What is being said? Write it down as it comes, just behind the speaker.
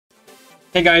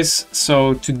Hey guys,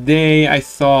 so today I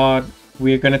thought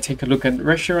we're gonna take a look at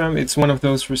RESHIRAM. It's one of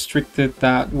those restricted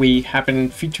that we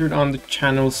haven't featured on the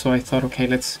channel, so I thought, okay,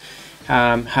 let's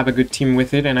have a good team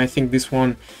with it, and I think this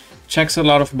one checks a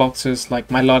lot of boxes.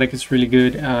 Like, melodic is really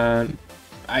good.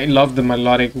 I love the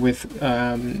melodic with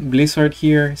Blizzard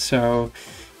here, so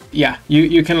yeah,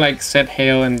 you can like set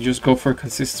hail and just go for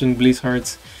consistent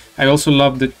Blizzards. I also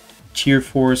love the Tier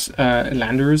Force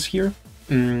Landers here.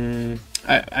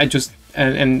 I just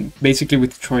and basically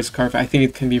with Troy Scarf, I think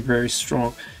it can be very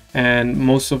strong, and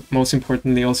most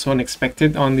importantly also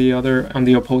unexpected on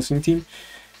the opposing team.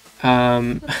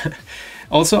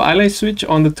 Also ally switch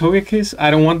on the Togekiss. I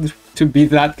don't want to be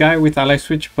that guy with ally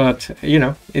switch, but you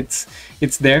know, it's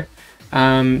there.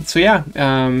 So yeah,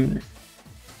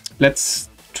 let's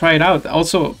try it out.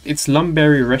 Also, it's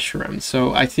Lumberry Reshiram,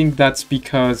 so I think that's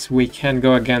because we can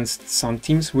go against some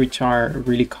teams which are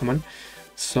really common.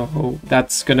 So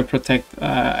that's gonna protect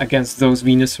against those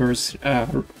Venusaurs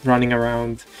running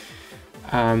around.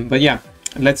 But yeah,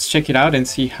 let's check it out and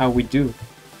see how we do.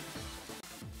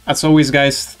 As always,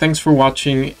 guys, thanks for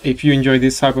watching. If you enjoy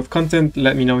this type of content,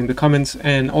 let me know in the comments,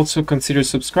 and also consider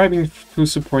subscribing to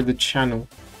support the channel.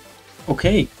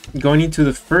 Okay, going into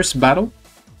the first battle,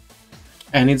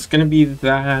 and it's gonna be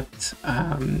that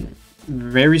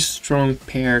very strong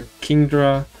pair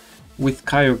Kingdra with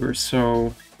Kyogre.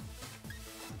 So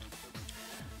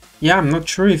yeah, I'm not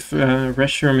sure if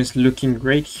RESHIRAM is looking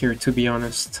great here, to be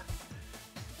honest.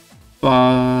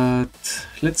 But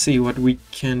let's see what we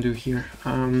can do here.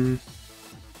 I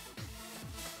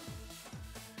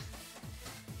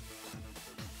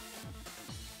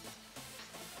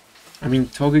mean,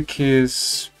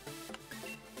 Togekiss...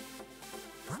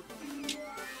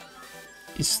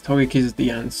 Is Togekiss the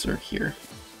answer here?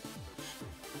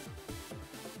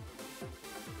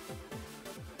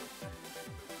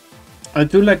 I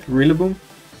do like Rillaboom.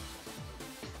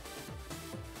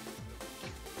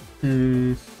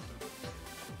 I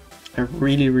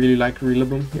really like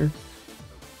Rillaboom here.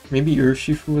 Maybe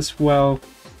Urshifu as well.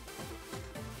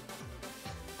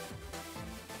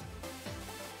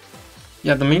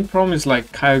 Yeah, the main problem is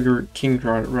like Kyogre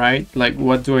Kingdra, right? Like,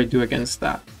 what do I do against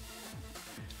that?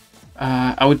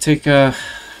 I would take a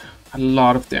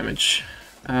lot of damage.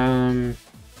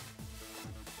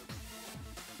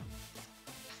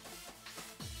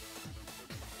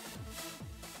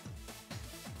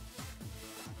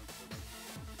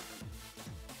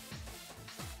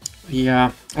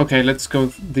 Yeah, okay, let's go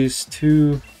these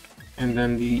two and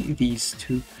then these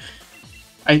two.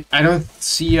 I don't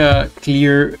see a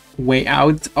clear way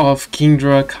out of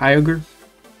Kingdra Kyogre.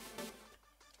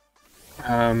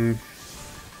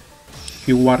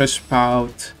 You Water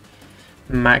Spout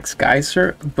Max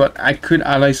Geyser, but I could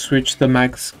ally switch the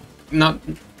Max, not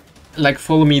like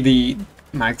follow me the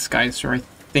Max Geyser, I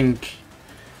think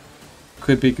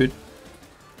could be good.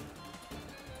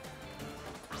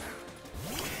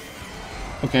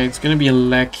 Okay, it's gonna be a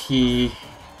Lecky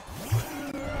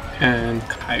and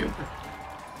Kyogre.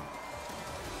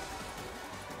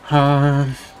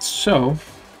 So,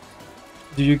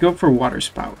 do you go for Water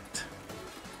Spout?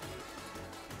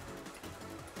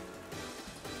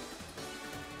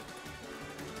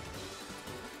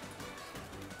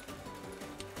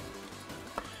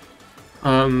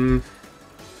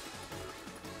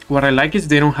 What I like is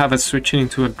they don't have a switching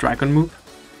into a Dragon move.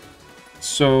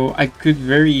 So I could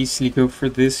very easily go for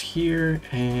this here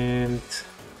and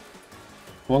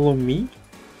follow me.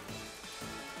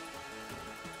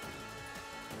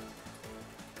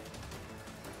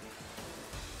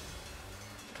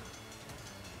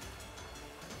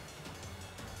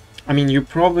 I mean, you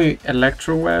probably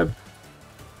Electro Web.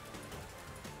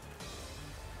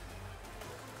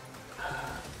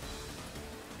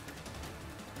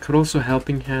 Could also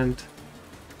Helping Hand.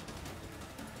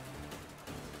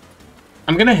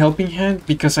 I'm gonna Helping Hand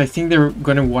because I think they're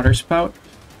gonna Water Spout.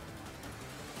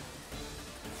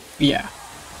 Yeah.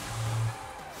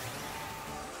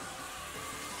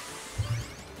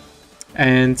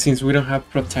 And since we don't have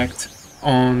Protect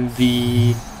on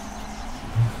the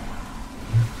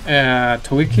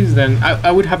Togekiss, then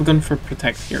I would have gone for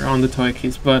Protect here on the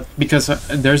Togekiss, but because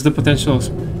there's the potential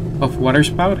of Water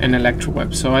Spout and Electro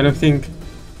Web, so I don't think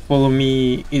Follow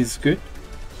Me is good.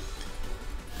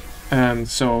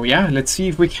 So yeah, let's see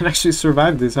if we can actually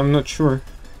survive this. I'm not sure.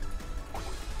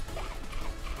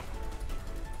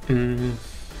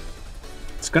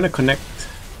 It's gonna connect.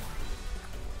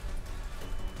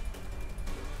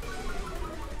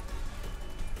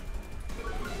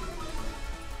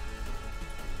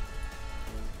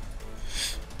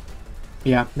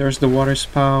 Yeah, there's the Water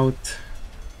Spout.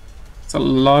 It's a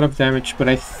lot of damage, but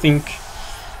I think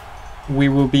we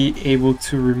will be able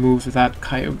to remove that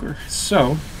Kyogre.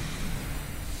 So,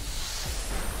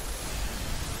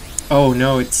 oh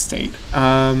no, it stayed.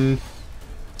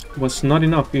 Was not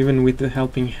enough even with the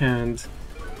helping hand.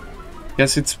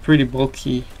 Guess it's pretty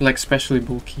bulky, like especially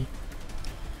bulky.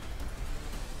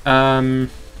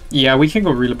 Yeah, we can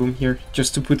go Rillaboom here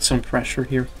just to put some pressure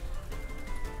here.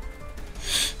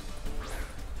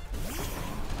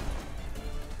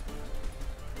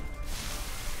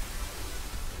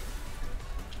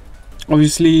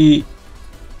 Obviously,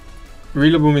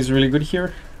 Rillaboom is really good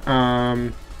here.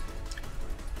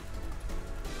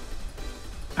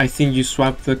 I think you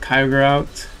swap the Kyogre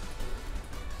out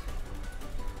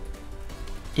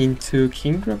into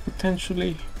Kingdra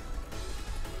potentially.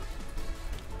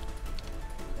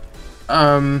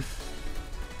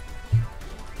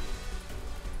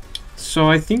 So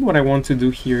I think what I want to do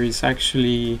here is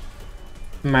actually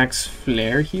max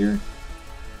Flare here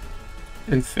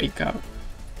and Fake Out.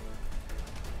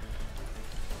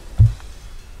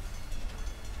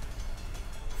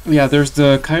 Yeah, there's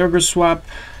the Kyogre swap.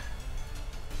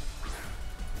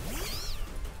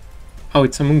 Oh,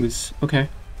 it's Amoonguss. Okay.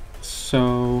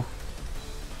 So,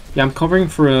 yeah, I'm covering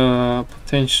for a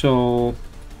potential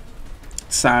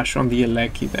Sash on the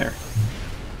Eleki there.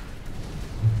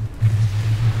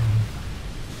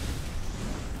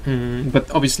 But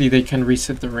obviously they can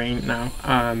reset the rain now.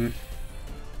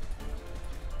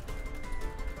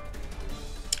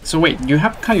 So wait, you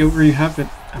have Kyogre, you have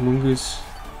Amoonguss.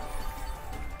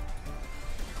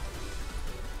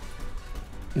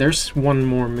 There's one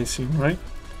more missing, right?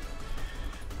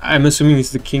 I'm assuming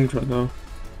it's the Kingdra though.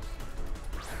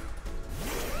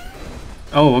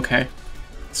 Oh, okay.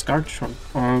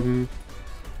 Scartron.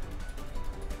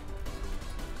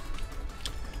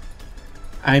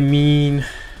 I mean,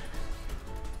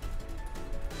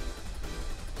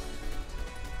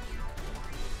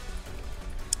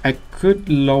 I could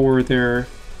lower their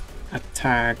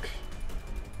attack.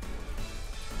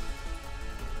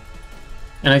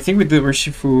 And I think with the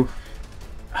Urshifu,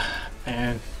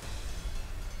 man.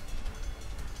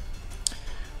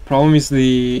 Problem is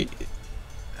the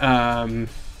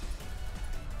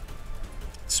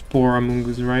Spore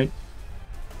Amoonguss, right?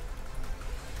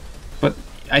 But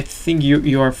I think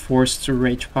you are forced to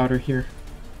Rage Powder here.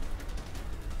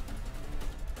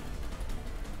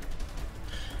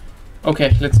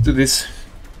 Okay, let's do this.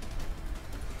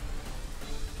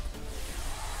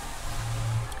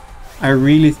 I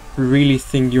really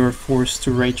think you're forced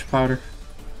to Rage Powder.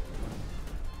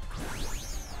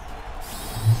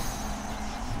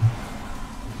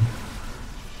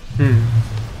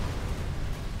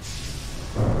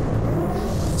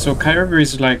 So Kyogre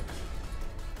is like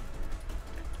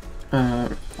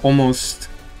almost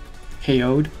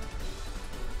KO'd.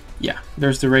 Yeah,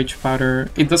 there's the Rage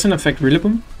Powder. It doesn't affect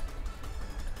Rillaboom.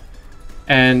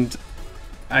 And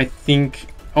I think...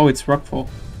 Oh, it's Rockfall.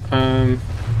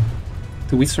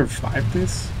 Do we survive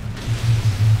this?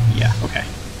 Yeah, okay.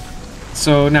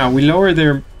 So now we lower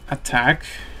their attack.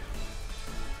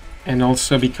 And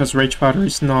also because Rage Powder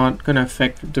is not gonna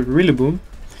affect the Rillaboom,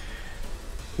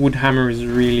 Wood Hammer is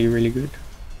really good.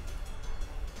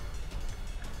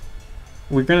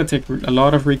 We're gonna take a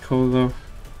lot of recoil though.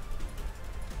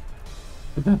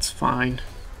 But that's fine.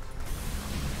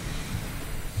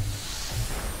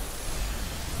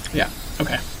 Yeah,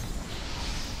 okay.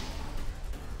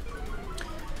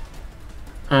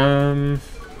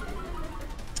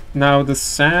 Now the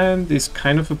sand is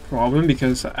kind of a problem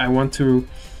because I want to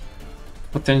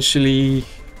potentially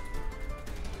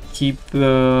keep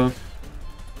the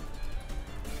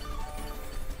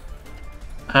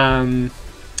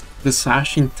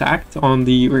sash intact on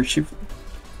the Urshifu.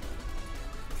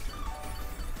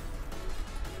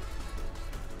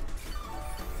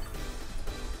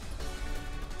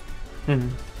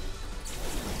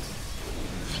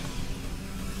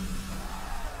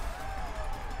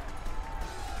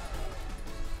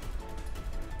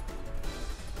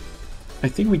 I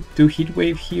think we do Heat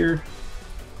Wave here,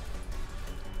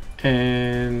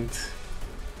 and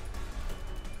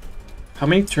how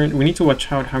many turns? We need to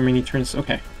watch out how many turns.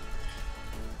 Okay,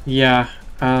 yeah,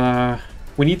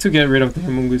 we need to get rid of the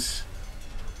Amoonguss,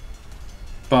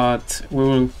 but we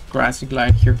will Grassy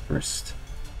Glide here first.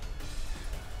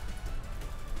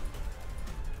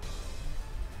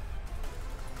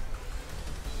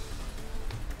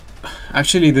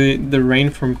 Actually, the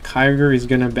rain from Kyogre is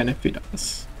gonna benefit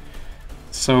us.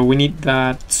 So we need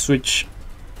that switch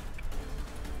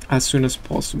as soon as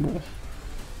possible.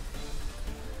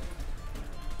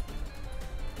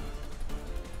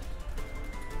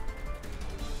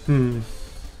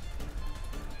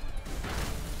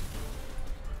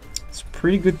 It's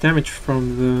pretty good damage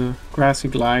from the Grassy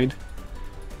Glide.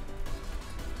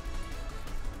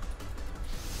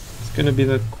 It's gonna be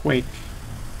the Quake.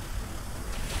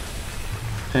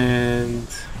 And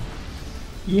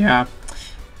yeah,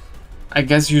 I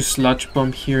guess you Sludge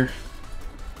Bomb here.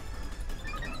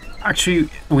 Actually,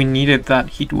 we needed that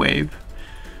Heat Wave.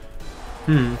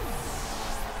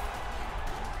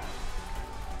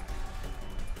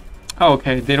 Oh,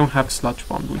 okay, they don't have Sludge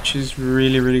Bomb, which is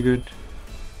really, really good.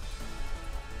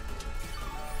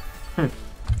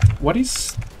 What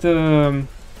is the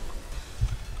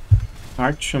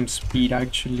Arc Jump speed,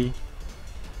 actually?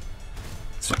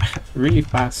 It's really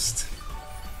fast.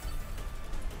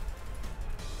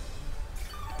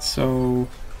 So...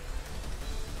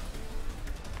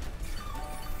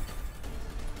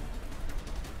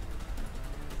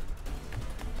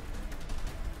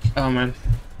 oh man.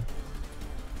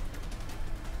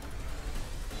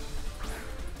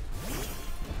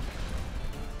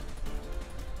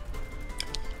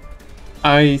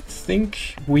 I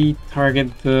think we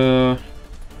target the...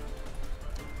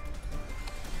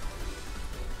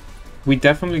 we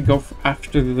definitely go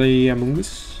after the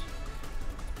Amoonguss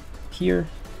here.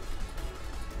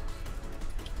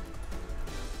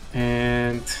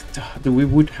 And the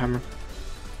Wood Hammer.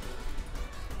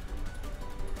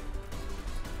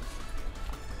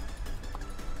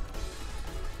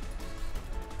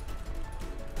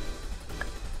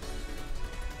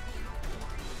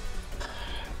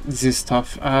 This is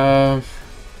tough.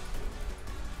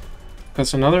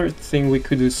 Because another thing we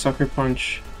could do is Sucker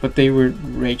Punch, but they were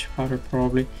Rage Powder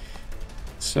probably.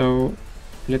 So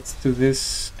let's do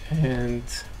this and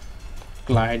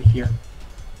Glide here.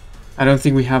 I don't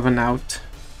think we have an out.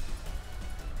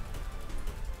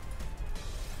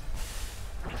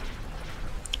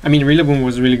 I mean, Rillaboom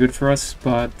was really good for us,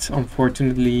 but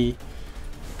unfortunately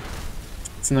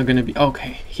it's not gonna be...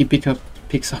 okay, he picks up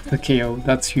the KO.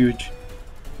 That's huge.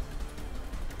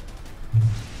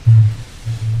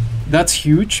 That's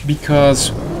huge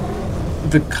because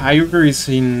the Kyogre is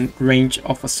in range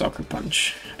of a Sucker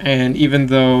Punch, and even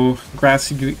though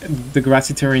the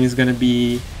grassy terrain is gonna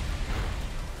be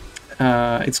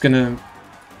it's gonna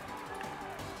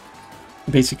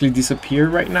basically disappear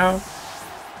right now,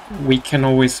 we can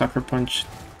always Sucker Punch,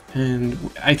 and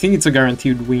I think it's a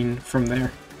guaranteed win from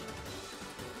there.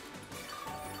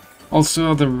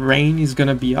 Also, the rain is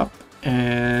gonna be up,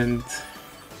 and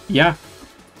yeah,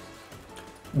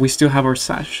 we still have our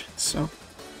Sash, so...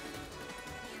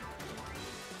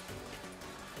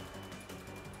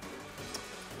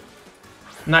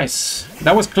 nice.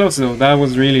 That was close though, that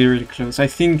was really, really close. I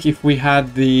think if we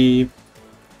had the...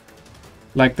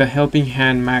 like the Helping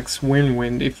Hand Max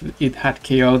Whirlwind, if it had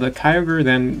KO the Kyogre,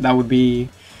 then that would be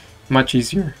much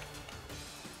easier.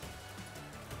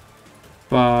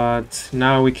 But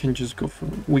now we can just go for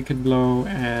Wicked Blow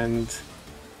and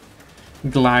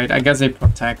Glide. I guess they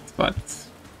protect, but...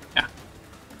 yeah.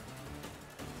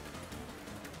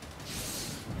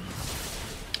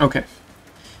 Okay.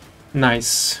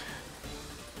 Nice.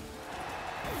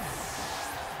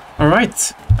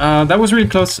 Alright. That was really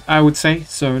close, I would say.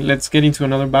 So let's get into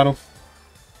another battle.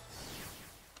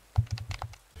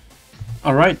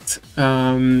 Alright.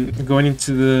 Going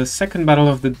into the second battle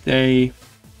of the day.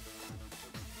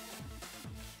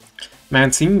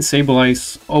 Man, seeing Sableye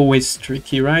is always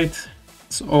tricky, right?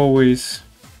 It's always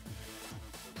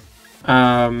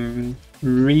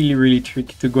really, really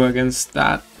tricky to go against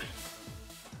that.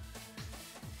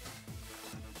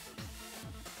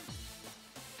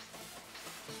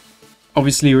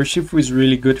 Obviously, Urshifu is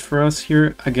really good for us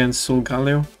here against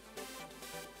Solgaleo.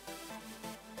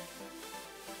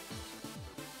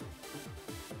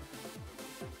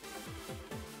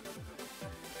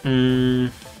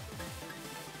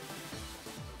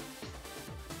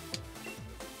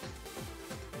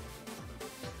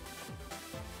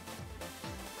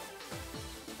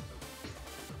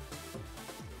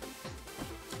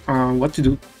 What to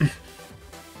do?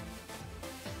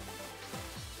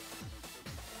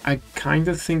 I kind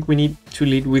of think we need to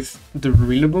lead with the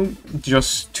Rillaboom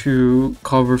just to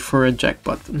cover for a Jack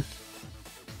button.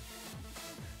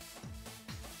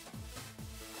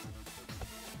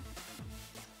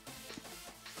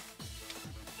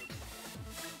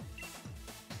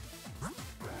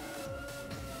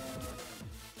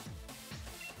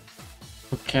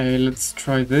 Okay, let's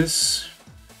try this.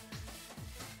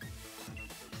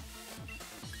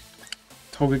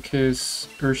 Togekiss,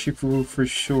 Urshifu for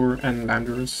sure, and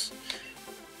Landorus.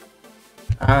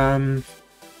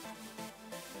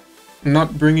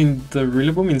 Not bringing the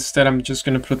Rillaboom, instead I'm just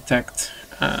gonna protect.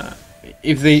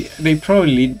 If they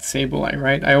probably lead Sableye,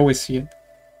 right? I always see it.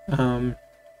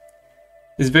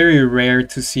 It's very rare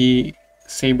to see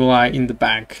Sableye in the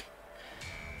back.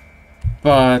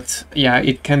 But yeah,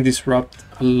 it can disrupt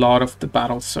a lot of the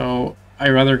battle, so I'd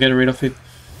rather get rid of it.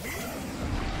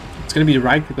 It's gonna be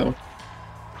Raikou though.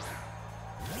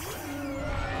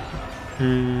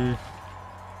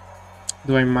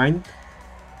 Do I mind?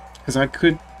 Because I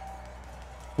could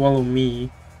follow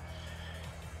me.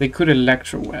 They could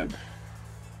Electro Web.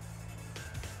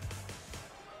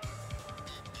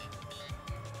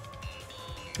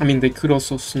 I mean, they could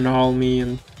also snarl me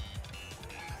and...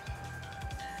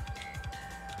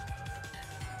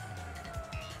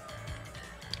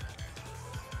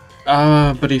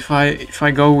 but if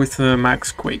I go with the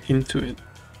Max Quake into it,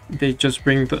 they just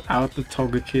bring out the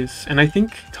Togekiss, and I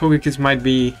think Togekiss might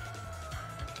be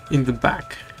in the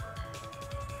back.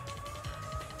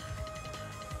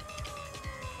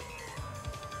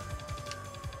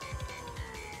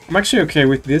 I'm actually okay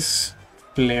with this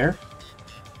flare,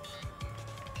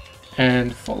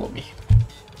 and follow me.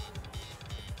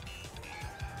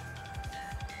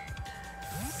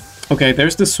 Okay,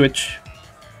 there's the switch.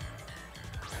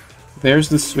 There's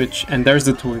the switch, and there's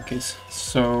the Togekiss.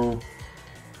 So...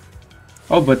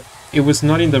 Oh, but it was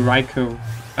not in the Raikou.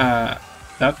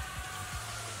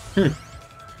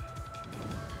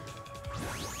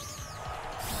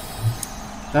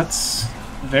 That's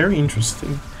very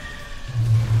interesting.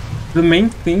 The main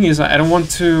thing is I don't want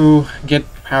to get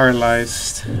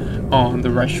paralyzed on the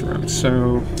Reshiram,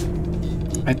 so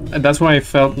that's why I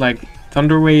felt like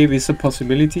Thunder Wave is a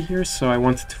possibility here, so I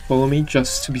wanted to follow me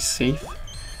just to be safe.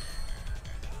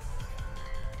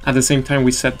 At the same time,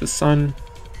 we set the sun.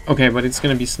 Okay, but it's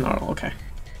gonna be Snarl, okay.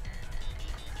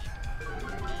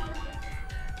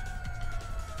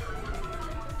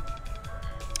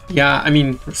 Yeah, I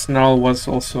mean, Snarl was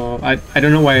also... I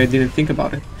don't know why I didn't think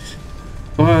about it.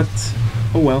 But,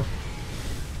 oh well.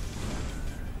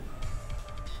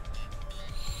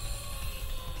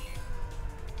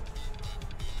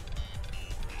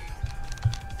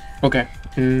 Okay,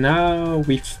 now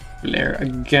we flare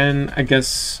again, I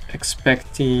guess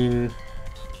expecting...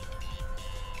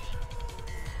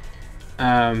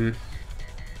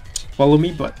 follow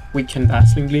me, but we can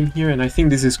Dazzling Gleam here, and I think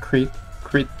this is crit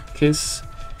Kiss.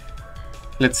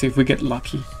 Let's see if we get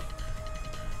lucky.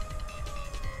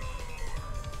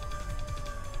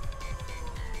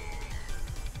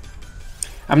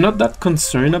 I'm not that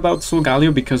concerned about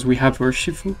Solgaleo because we have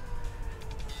Urshifu.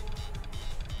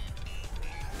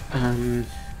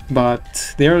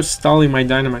 But they are stalling my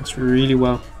Dynamax really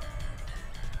well.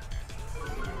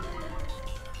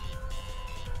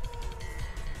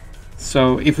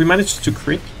 So if we manage to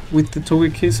crit with the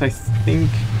Togekiss, I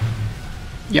think,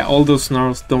 yeah, all those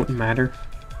snarls don't matter.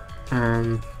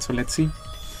 So let's see.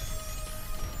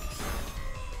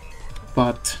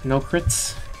 But no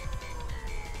crits.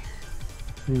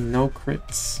 No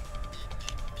crits.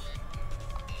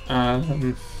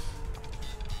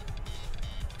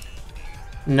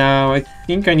 Now I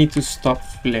think I need to stop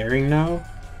flaring now.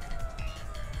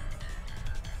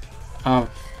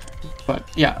 But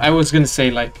yeah, I was gonna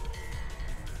say, like,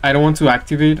 I don't want to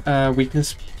activate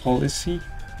weakness policy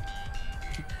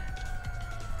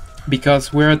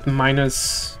because we're at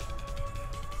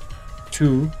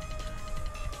 -2.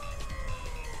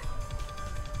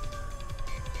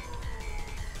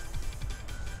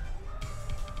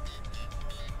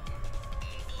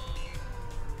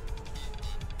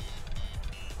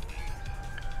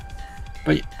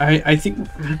 But I think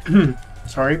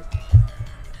sorry,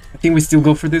 I think we still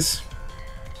go for this,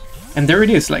 and there it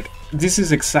is. Like, this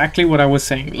is exactly what I was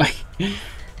saying. Like,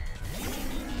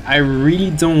 I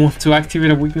really don't want to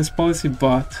activate a weakness policy,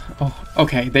 but oh,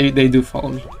 okay, they do follow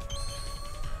me.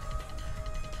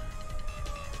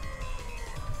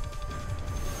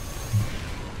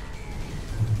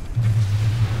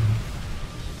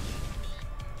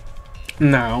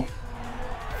 Now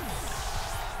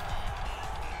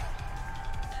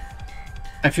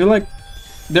I feel like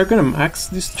they're gonna max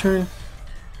this turn.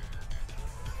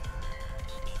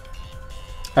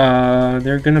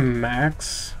 They're gonna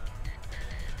max.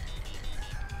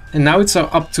 And now it's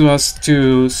up to us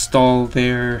to stall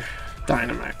their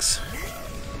Dynamax.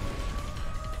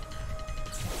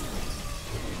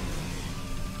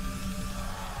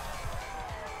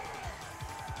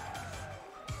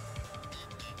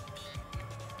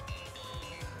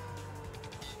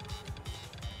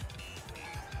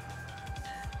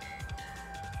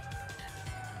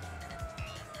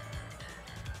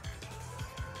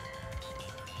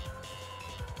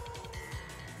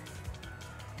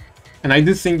 And I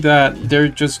do think that they're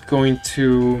just going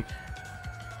to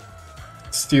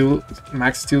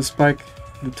max Steel Spike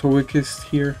the Togekiss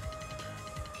here.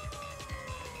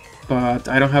 but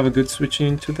I don't have a good switching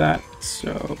into that,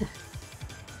 so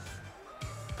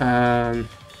I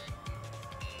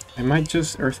might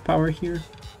just Earth Power here.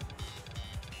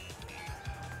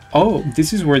 Oh,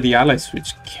 this is where the ally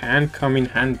switch can come in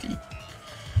handy.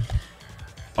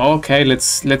 Okay,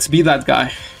 let's be that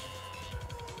guy.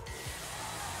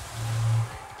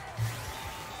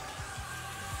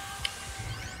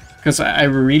 Because I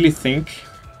really think,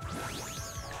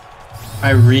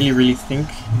 I really think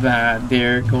that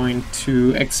they're going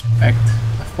to expect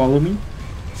a follow me.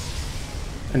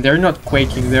 And they're not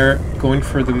quaking, they're going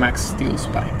for the max steel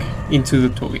spike into the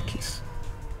Togekiss.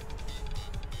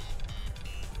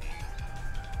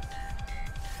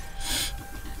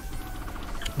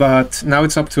 But now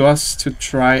it's up to us to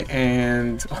try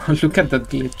and... Oh, look at that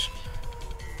glitch.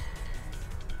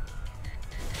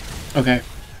 Okay.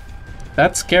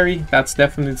 That's scary. That's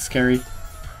definitely scary.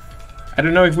 I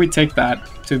don't know if we take that,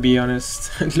 to be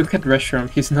honest. Look at RESHIRAM.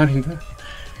 He's not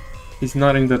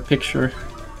in the picture.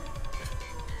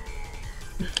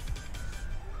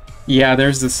 Yeah,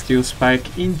 there's the steel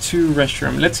spike into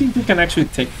RESHIRAM. Let's see if we can actually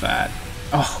take that.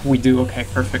 Oh, we do. Okay,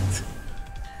 perfect.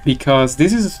 Because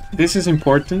this is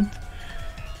important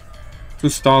to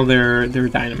stall their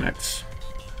Dynamax.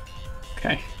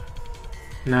 Okay.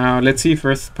 Now let's see if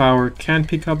Earth Power can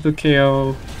pick up the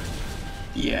KO.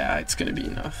 Yeah, it's gonna be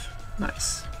enough.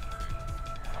 Nice.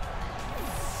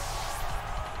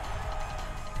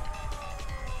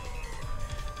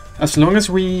 As long as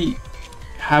we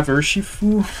have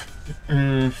Urshifu,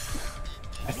 I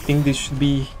think this should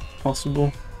be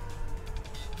possible.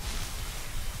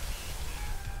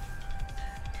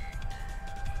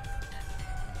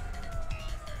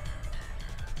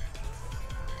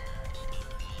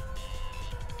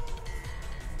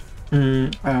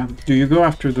 Do you go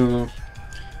after the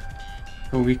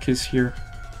weakest here?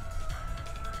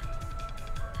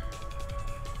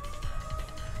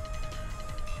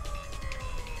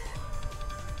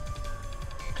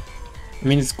 I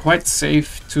mean, it's quite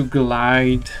safe to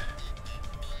glide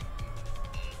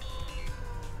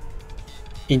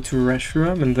into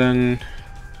RESHIRAM and then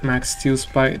max steel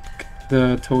spike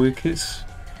the Togekiss.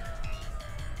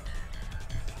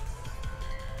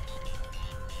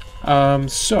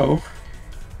 So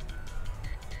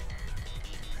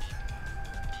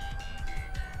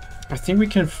I think we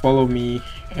can follow me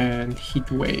and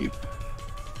Heat Wave.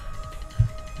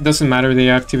 Doesn't matter, they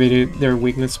activated their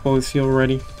weakness policy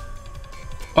already.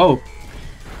 Oh,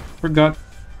 forgot.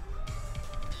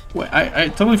 Well, I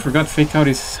totally forgot Fake Out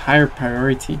is higher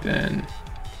priority than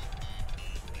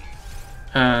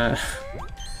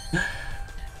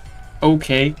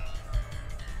okay.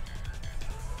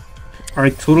 I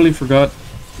totally forgot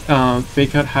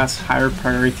Fake Out has higher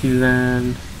priority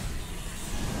than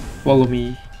Follow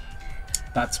Me.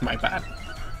 That's my bad.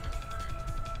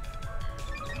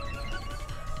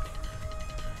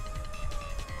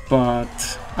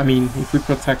 But, I mean, if we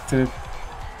protect it...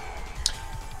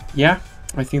 Yeah,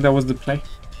 I think that was the play.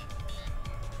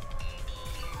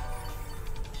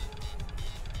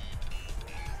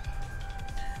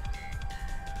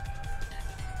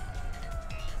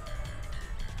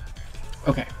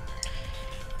 Okay.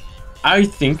 I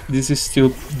think this is still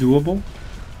doable.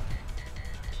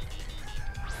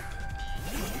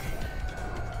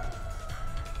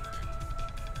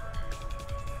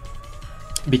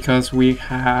 Because we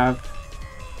have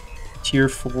tier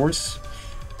 4s.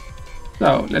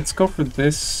 So let's go for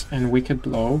this and Wicked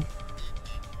Blow.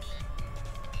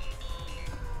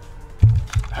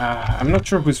 I'm not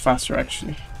sure who's faster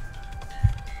actually.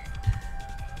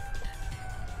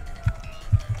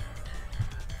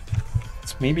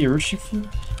 It's maybe Urshifu?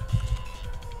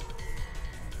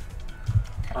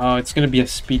 Oh, it's gonna be a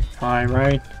speed tie,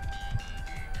 right?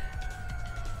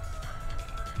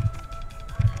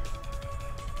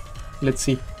 Let's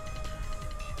see.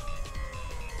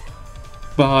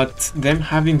 But them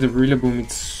having the Rillaboom,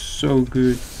 it's so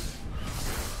good.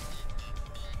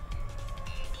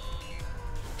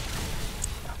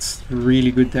 That's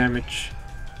really good damage.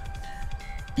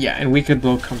 Yeah, and Wicked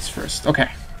Blow comes first.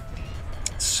 Okay.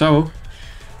 So,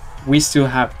 we still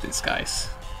have this, guys.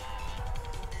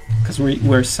 Because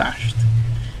we're sashed.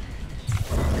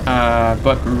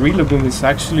 But Rillaboom is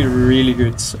actually really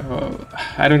good, so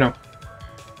I don't know.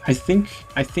 I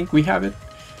think we have it.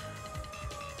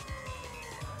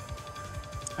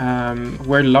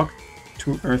 We're locked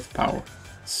to Earth Power,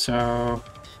 so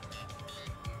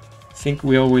I think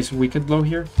we always Wicked Blow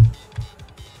here.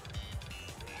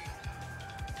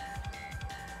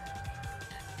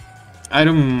 I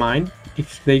don't mind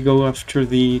if they go after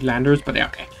the landers, but yeah,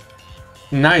 okay.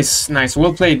 Nice, nice.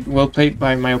 Well played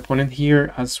by my opponent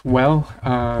here as well.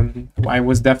 I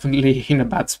was definitely in a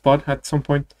bad spot at some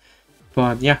point.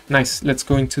 But yeah, nice. Let's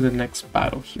go into the next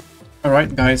battle here.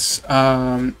 Alright guys,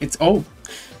 it's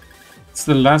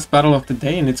the last battle of the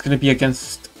day, and it's gonna be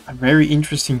against a very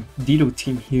interesting Dido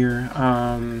team here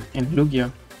in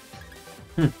Lugia.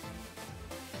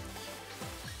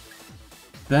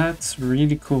 That's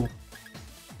really cool.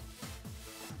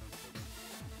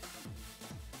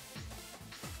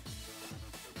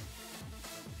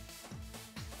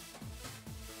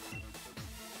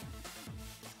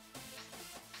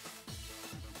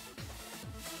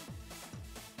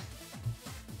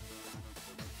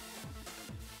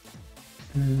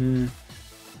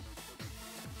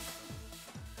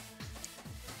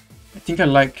 I think I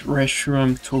like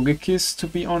RESHIRAM Togekiss, to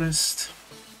be honest.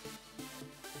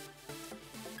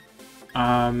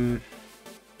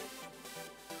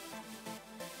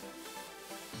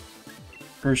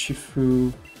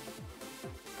 Urshifu.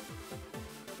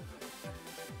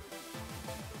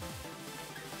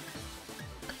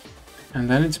 And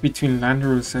then it's between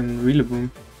Landorus and Rillaboom.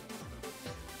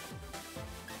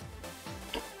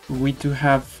 We do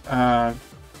have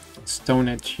Stone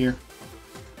Edge here.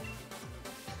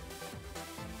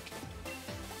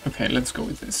 Okay, let's go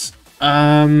with this.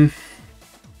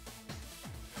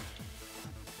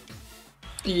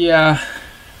 Yeah,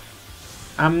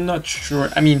 I'm not sure.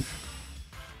 I mean,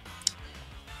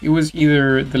 it was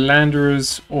either the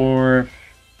Landorus or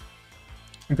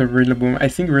the Rillaboom. I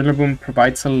think Rillaboom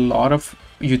provides a lot of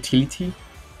utility,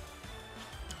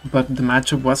 but the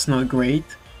matchup was not great.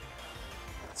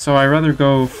 So I rather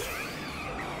go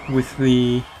with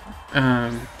the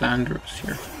Landorus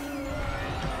here.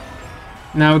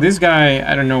 Now this guy,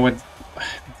 I don't know what,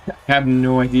 I have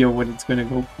no idea what it's gonna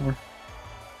go for.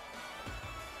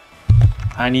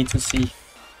 I need to see.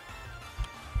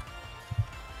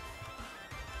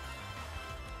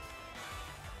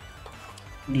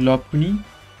 Lopunny.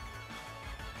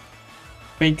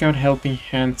 Fake Out, Helping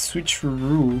Hand,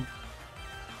 Switcheroo.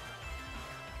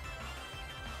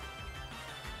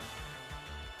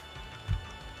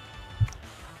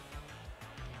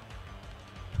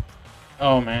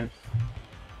 Oh man.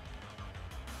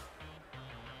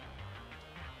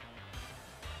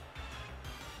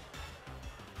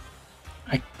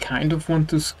 I kind of want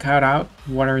to scout out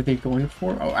what are they going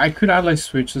for. Oh, I could ally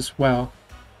switch as well.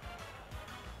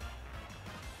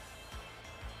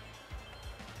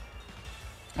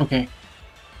 Okay.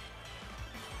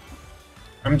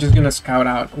 I'm just gonna scout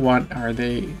out what are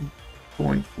they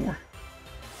going for.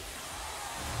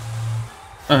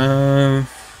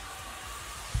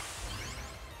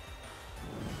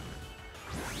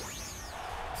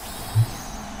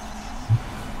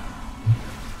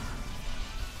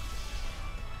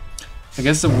 I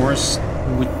guess the worst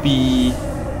would be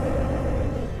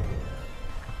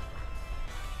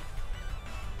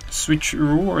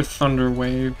Switcheroo or Thunder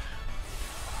Wave.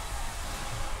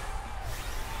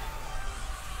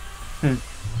 I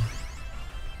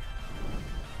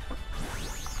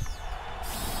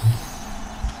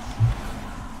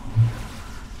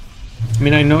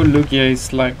mean, I know Lugia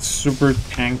is like super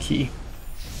tanky.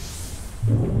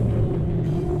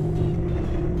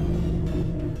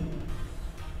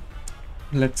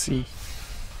 Let's see.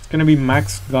 It's gonna be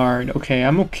max guard. Okay,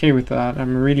 I'm okay with that.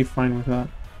 I'm really fine with that.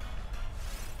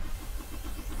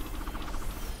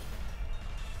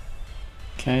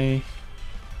 Okay.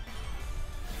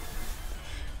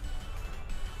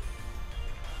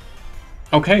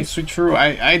 Okay, Switcheroo.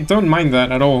 I don't mind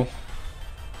that at all.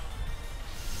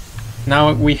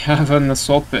 Now we have an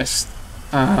Assault Vest.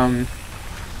 I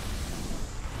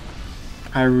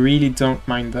really don't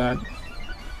mind that.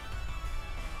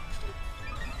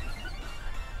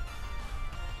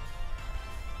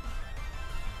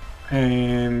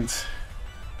 And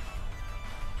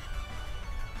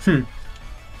we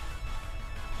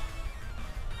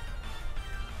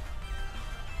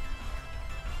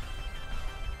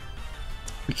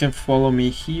can follow me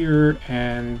here,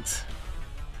 and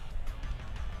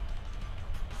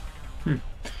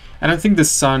I don't think the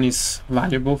sun is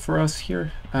valuable for us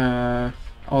here.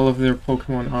 All of their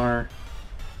Pokemon are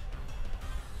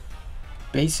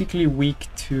basically weak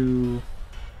to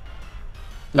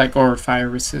or fire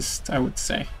resist, I would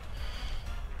say.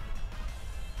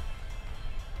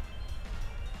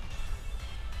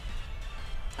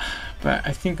 But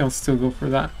I think I'll still go for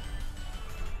that,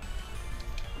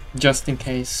 just in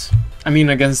case. I mean,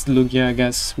 against Lugia, I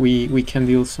guess we can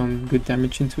deal some good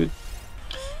damage into it.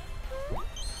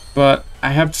 But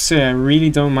I have to say, I really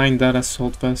don't mind that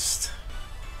Assault Vest.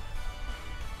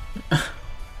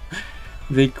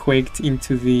 They quaked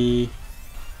into the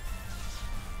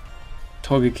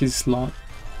Togeki's slot.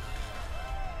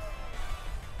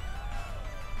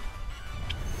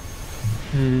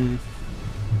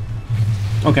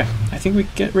 Okay, I think we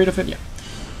get rid of it, yeah.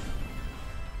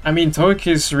 I mean, Togekiss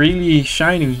is really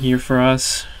shining here for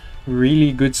us.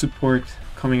 Really good support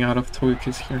coming out of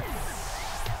Togekiss here.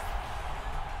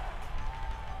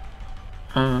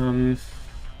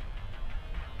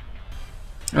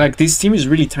 Like, this team is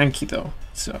really tanky though,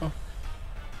 so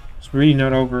it's really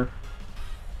not over.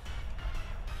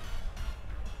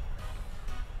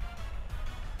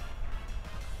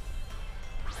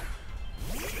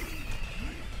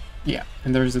 Yeah,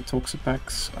 and there's the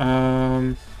Toxapex.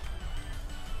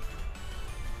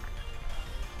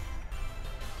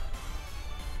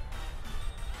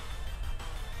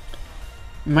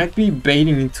 Might be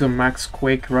baiting into a Max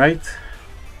Quake, right?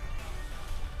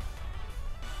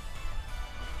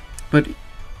 But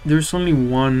there's only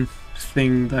one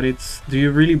thing that it's... Do you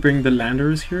really bring the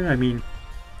landers here? I mean,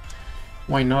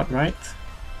 why not, right?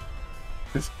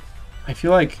 Because I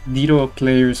feel like Ditto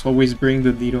players always bring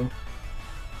the Ditto.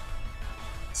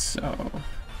 So...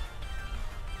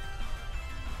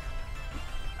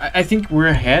 I think we're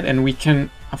ahead and we can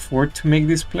afford to make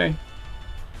this play.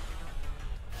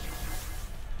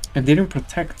 And they didn't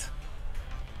protect.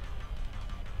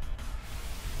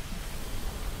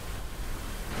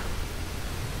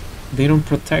 They don't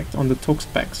protect on the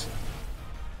Toxapex.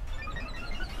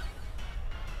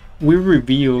 We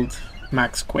revealed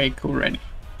Max Quake already,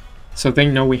 so they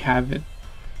know we have it.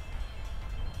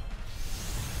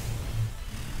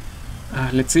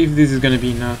 Let's see if this is gonna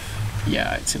be enough.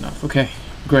 Yeah, it's enough. Okay,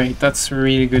 great. That's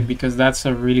really good because that's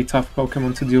a really tough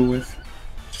Pokemon to deal with.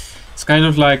 It's kind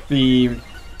of like the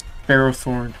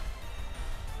Ferrothorn.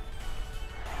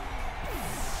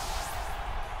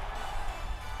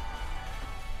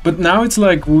 But now it's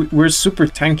like we're super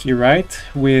tanky, right?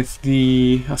 With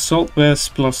the Assault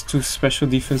Vest plus 2 special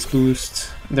defense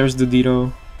boost. There's the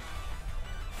Ditto.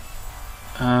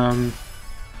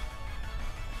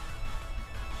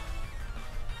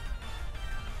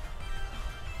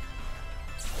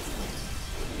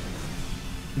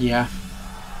 Yeah.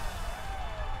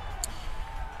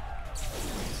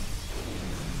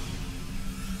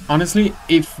 Honestly,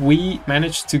 if we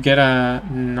manage to get a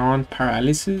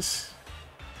non-paralysis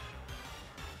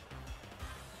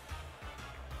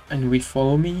and we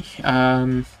follow me,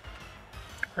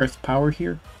 Earth Power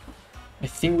here, I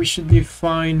think we should be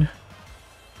fine.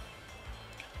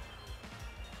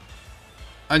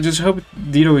 I just hope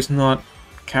Ditto is not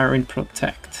carrying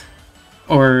Protect,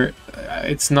 or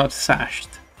it's not sashed,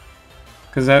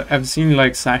 because I've seen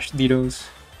like sashed Dittos.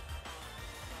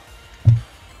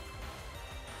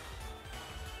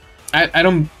 I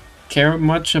don't care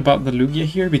much about the Lugia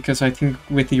here because I think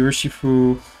with the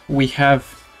Urshifu we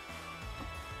have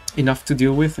enough to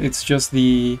deal with. It's just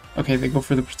the... Okay, they go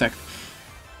for the Protect.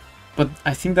 But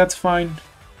I think that's fine.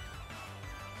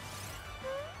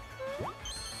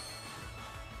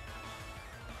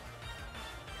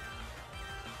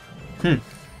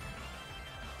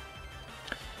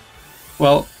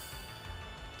 Well,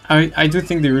 I do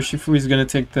think the Urshifu is gonna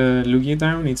take the Lugia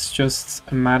down. It's just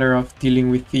a matter of dealing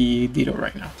with the Ditto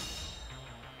right now.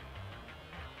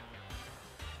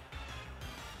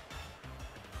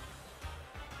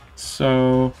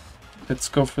 So let's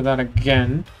go for that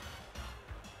again.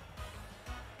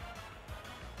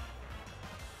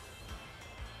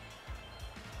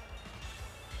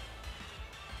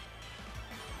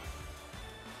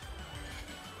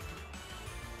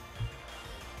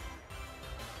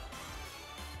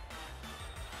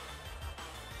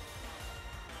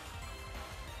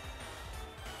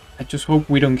 I just hope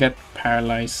we don't get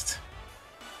paralyzed.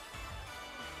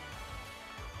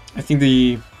 I think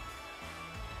the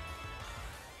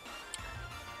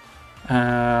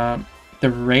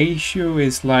ratio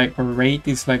is like, or rate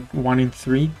is like 1 in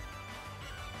 3.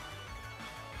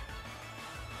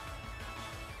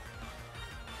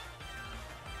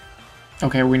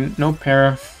 Okay, we no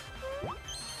para.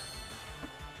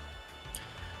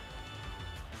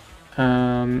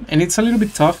 And it's a little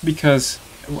bit tough because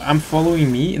I'm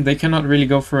following me and they cannot really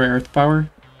go for Earth Power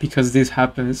because this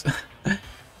happens.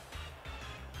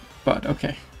 But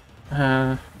okay.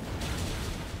 Yeah,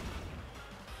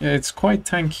 it's quite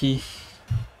tanky.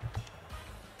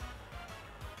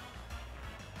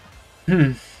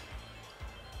 Do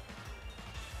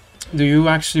you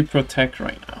actually protect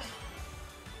right now?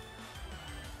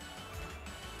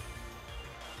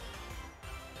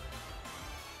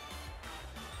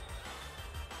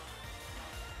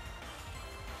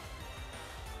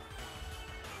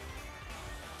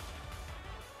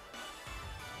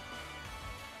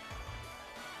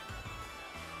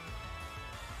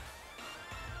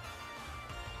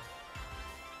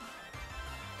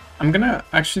 I'm gonna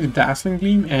actually Dazzling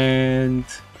Gleam and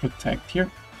protect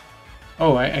here.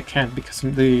 Oh, I can't because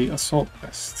of the Assault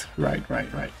Vest. Right.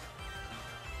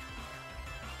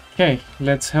 Okay,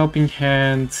 let's Helping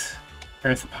Hand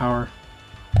Earth Power.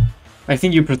 I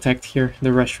think you protect here,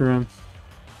 the RESHIRAM.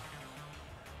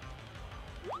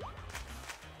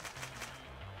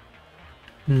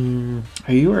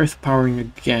 Are you Earth Powering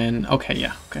again? Okay,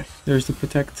 yeah, okay. There's the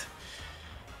protect.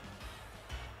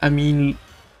 I mean...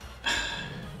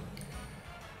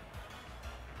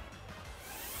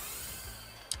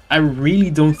 I really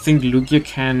don't think Lugia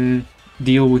can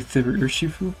deal with the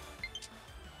Urshifu.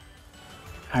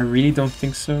 I really don't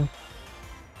think so.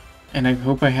 And I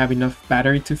hope I have enough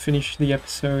battery to finish the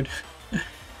episode.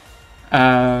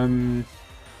 I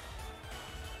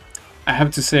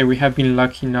have to say we have been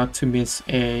lucky not to miss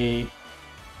a...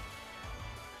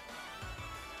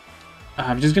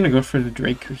 I'm just gonna go for the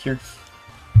Draco here.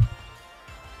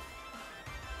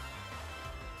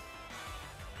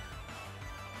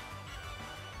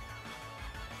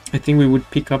 I think we would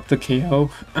pick up the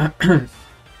KO.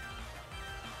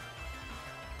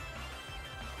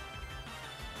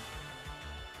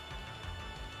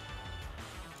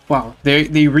 Wow,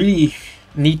 they really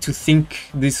need to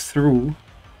think this through.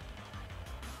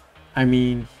 I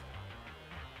mean,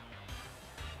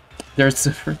 there's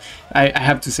I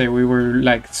have to say we were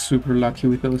like super lucky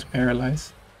with those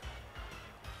paralyzed.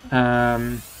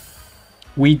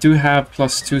 We do have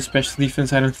 +2 special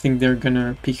defense. I don't think they're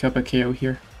gonna pick up a KO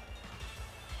here.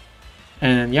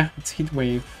 And yeah, it's Heat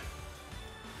Wave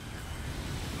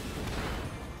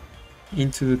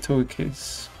into the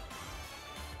Togekiss.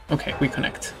 Okay, we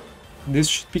connect. This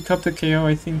should pick up the KO,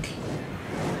 I think.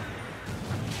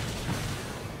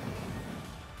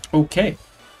 Okay.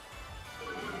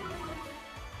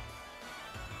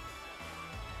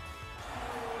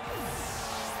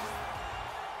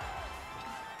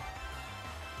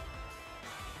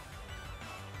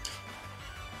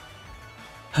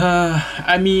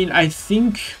 I mean, I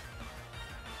think...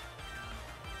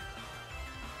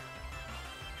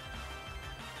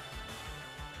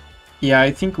 Yeah,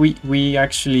 I think we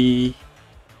actually...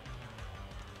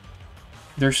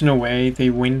 There's no way they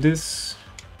win this.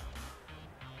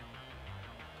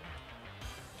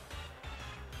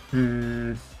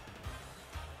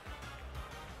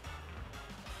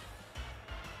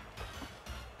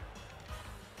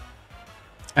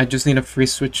 I just need a free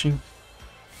switching.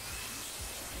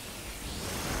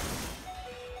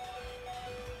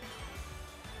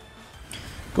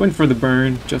 Going for the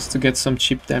burn just to get some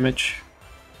cheap damage.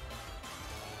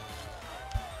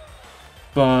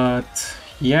 But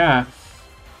yeah.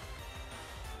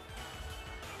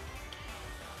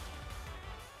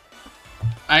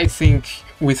 I think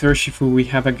with Urshifu we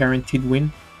have a guaranteed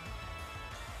win.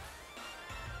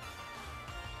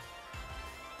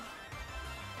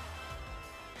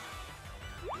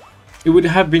 It would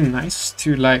have been nice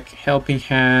to like Helping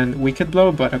Hand Wicked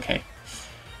Blow, but okay.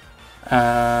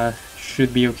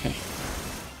 Should be okay.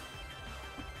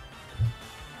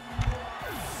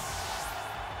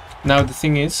 Now the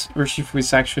thing is, Urshifu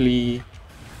is actually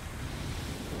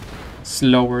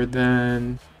slower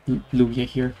than Lugia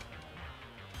here.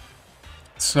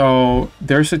 So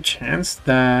there's a chance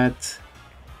that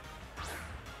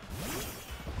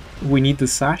we need the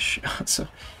Sash. So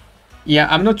yeah,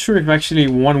 I'm not sure if actually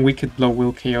one Wicked Blow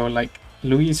will KO. Like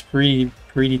Lugia is pretty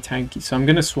tanky, so I'm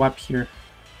gonna swap here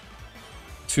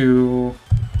to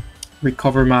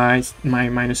recover my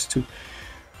 -2.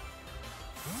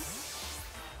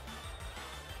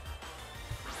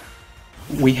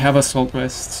 We have Assault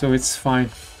Vest, so it's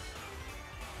fine.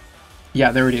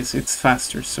 Yeah, there it is. It's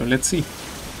faster, so let's see.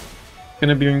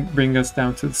 Gonna bring us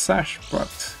down to the Sash,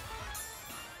 but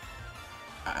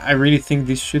I really think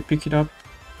this should pick it up.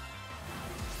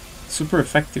 Super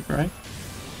effective, right?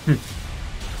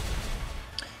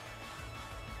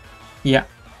 Yeah.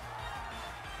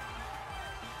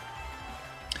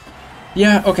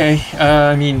 Yeah, okay.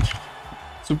 I mean,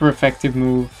 super effective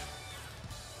move.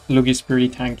 Lugia's pretty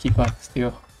tanky, but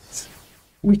still.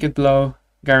 Wicked Blow,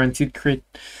 guaranteed crit.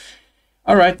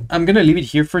 Alright, I'm gonna leave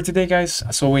it here for today, guys.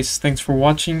 As always, thanks for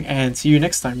watching, and see you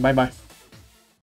next time. Bye-bye.